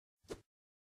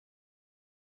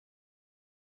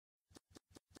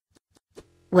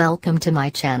Welcome to my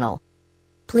channel.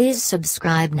 Please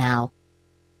subscribe now.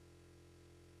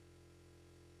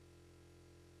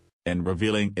 In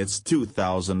revealing its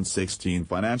 2016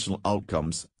 financial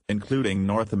outcomes, including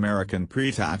North American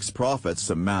pre-tax profits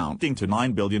amounting to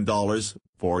 $9 billion,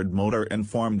 Ford Motor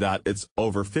informed that its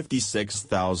over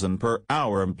 56,000 per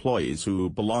hour employees who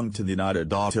belong to the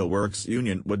United Auto Workers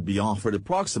union would be offered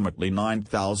approximately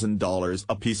 $9,000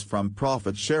 apiece from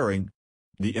profit sharing.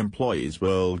 The employees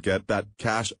will get that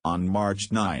cash on March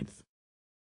 9th.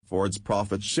 Ford's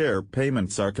profit share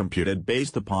payments are computed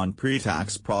based upon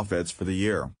pre-tax profits for the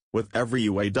year, with every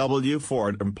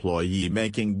UAW-Ford employee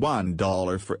making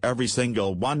 $1 for every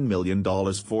single $1 million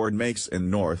Ford makes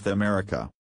in North America.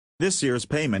 This year's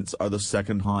payments are the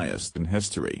second highest in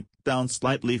history, down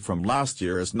slightly from last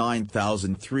year's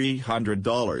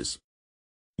 $9,300.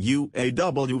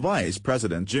 UAW Vice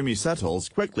President Jimmy Settles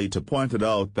quickly pointed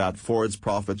out that Ford's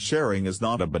profit sharing is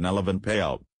not a benevolent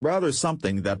payout, rather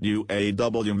something that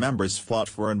UAW members fought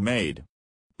for and made.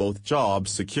 Both job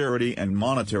security and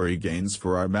monetary gains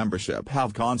for our membership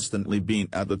have constantly been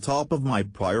at the top of my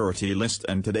priority list,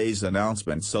 and today's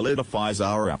announcement solidifies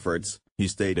our efforts, he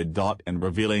stated. In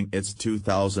revealing its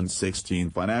 2016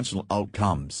 financial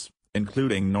outcomes,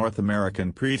 including North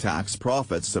American pre-tax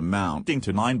profits amounting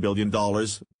to $9 billion,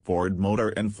 Ford Motor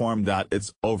informed that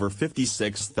its over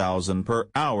 56,000 per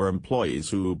hour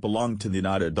employees who belong to the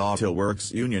United Auto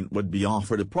Workers union would be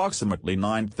offered approximately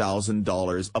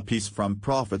 $9,000 apiece from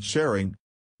profit sharing.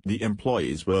 The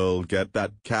employees will get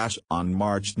that cash on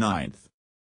March 9th.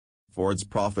 Ford's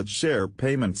profit share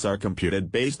payments are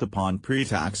computed based upon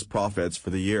pre-tax profits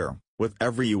for the year, with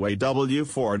every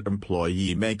UAW-Ford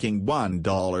employee making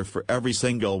 $1 for every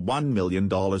single $1 million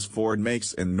Ford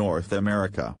makes in North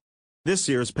America. This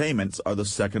year's payments are the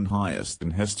second highest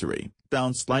in history,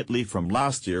 down slightly from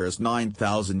last year's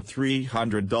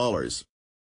 $9,300.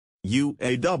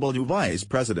 UAW Vice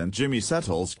President Jimmy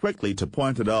Settles quickly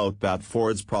pointed out that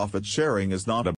Ford's profit sharing is not a